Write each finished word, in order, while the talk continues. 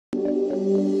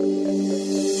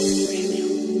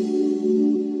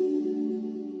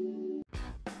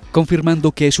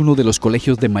confirmando que es uno de los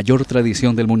colegios de mayor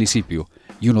tradición del municipio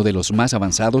y uno de los más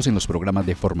avanzados en los programas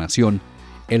de formación.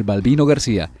 El Balbino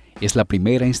García es la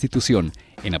primera institución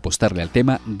en apostarle al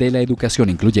tema de la educación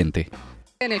incluyente.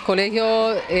 En el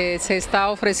colegio se está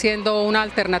ofreciendo una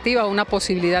alternativa, una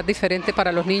posibilidad diferente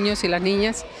para los niños y las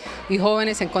niñas y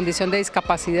jóvenes en condición de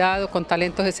discapacidad o con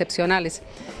talentos excepcionales.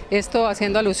 Esto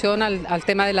haciendo alusión al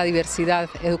tema de la diversidad,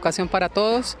 educación para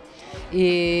todos,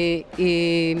 y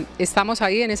estamos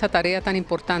ahí en esa tarea tan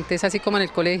importante. Es así como en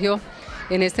el colegio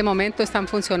en este momento están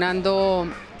funcionando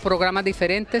programas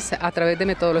diferentes a través de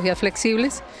metodologías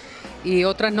flexibles y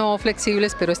otras no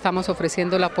flexibles, pero estamos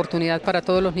ofreciendo la oportunidad para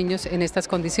todos los niños en estas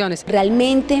condiciones.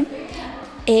 Realmente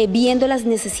viendo las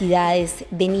necesidades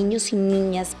de niños y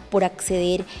niñas por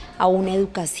acceder a una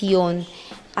educación,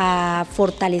 a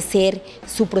fortalecer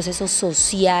su proceso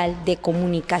social de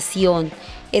comunicación,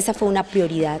 esa fue una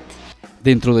prioridad.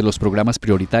 Dentro de los programas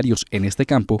prioritarios en este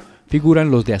campo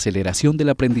figuran los de aceleración del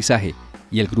aprendizaje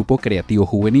y el grupo creativo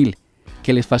juvenil,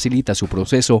 que les facilita su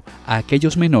proceso a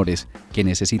aquellos menores que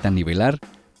necesitan nivelar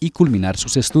y culminar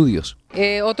sus estudios.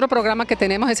 Otro programa que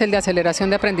tenemos es el de aceleración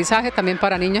de aprendizaje, también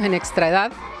para niños en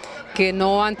extraedad, que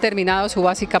no han terminado su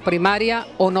básica primaria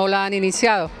o no la han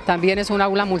iniciado. También es un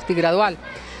aula multigradual.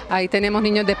 Ahí tenemos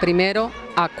niños de primero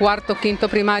a cuarto, quinto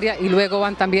primaria y luego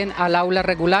van también al aula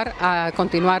regular a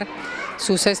continuar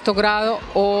su sexto grado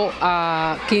o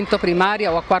a quinto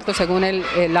primaria o a cuarto según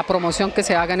la promoción que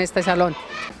se haga en este salón.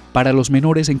 Para los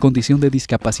menores en condición de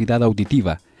discapacidad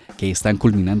auditiva, que están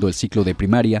culminando el ciclo de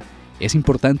primaria, es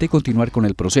importante continuar con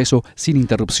el proceso sin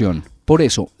interrupción. Por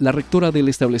eso, la rectora del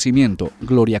establecimiento,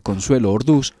 Gloria Consuelo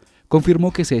Orduz,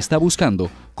 confirmó que se está buscando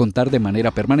contar de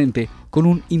manera permanente con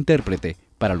un intérprete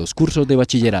para los cursos de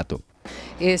bachillerato.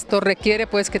 Esto requiere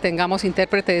pues que tengamos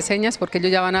intérprete de señas porque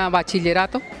ellos ya van a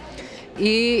bachillerato.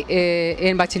 Y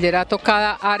en bachillerato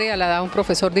cada área la da un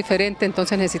profesor diferente,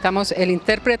 entonces necesitamos el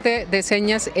intérprete de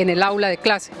señas en el aula de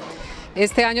clase.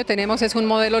 Este año tenemos un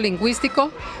modelo lingüístico,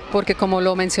 porque como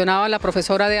lo mencionaba la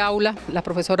profesora de aula, la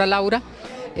profesora Laura,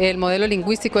 el modelo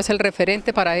lingüístico es el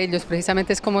referente para ellos,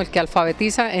 precisamente es como el que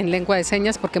alfabetiza en lengua de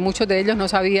señas, porque muchos de ellos no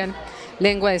sabían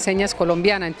lengua de señas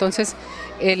colombiana. Entonces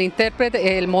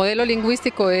el modelo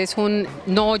lingüístico es un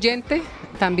no oyente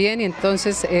también, y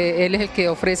entonces él es el que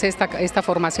ofrece esta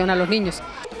formación a los niños.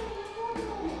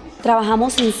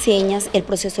 Trabajamos en señas el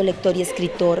proceso lector y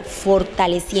escritor,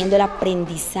 fortaleciendo el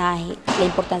aprendizaje, la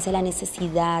importancia de la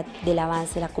necesidad del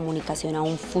avance de la comunicación a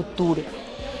un futuro.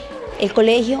 El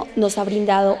colegio nos ha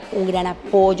brindado un gran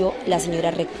apoyo, la señora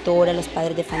rectora, los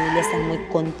padres de familia están muy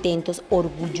contentos,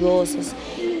 orgullosos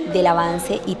del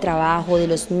avance y trabajo de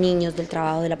los niños, del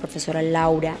trabajo de la profesora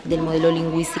Laura, del modelo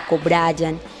lingüístico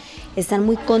Brian. Están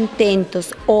muy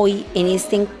contentos hoy en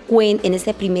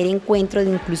este primer encuentro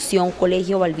de inclusión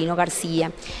Colegio Balbino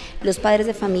García. Los padres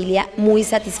de familia muy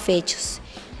satisfechos.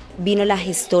 Vino la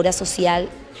gestora social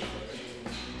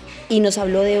y nos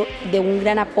habló de un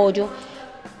gran apoyo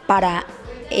para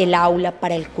el aula,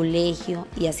 para el colegio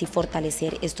y así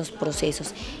fortalecer estos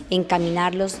procesos,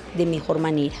 encaminarlos de mejor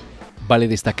manera. Vale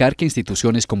destacar que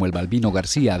instituciones como el Balbino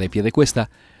García de Piedecuesta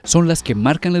son las que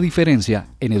marcan la diferencia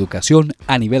en educación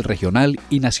a nivel regional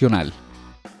y nacional.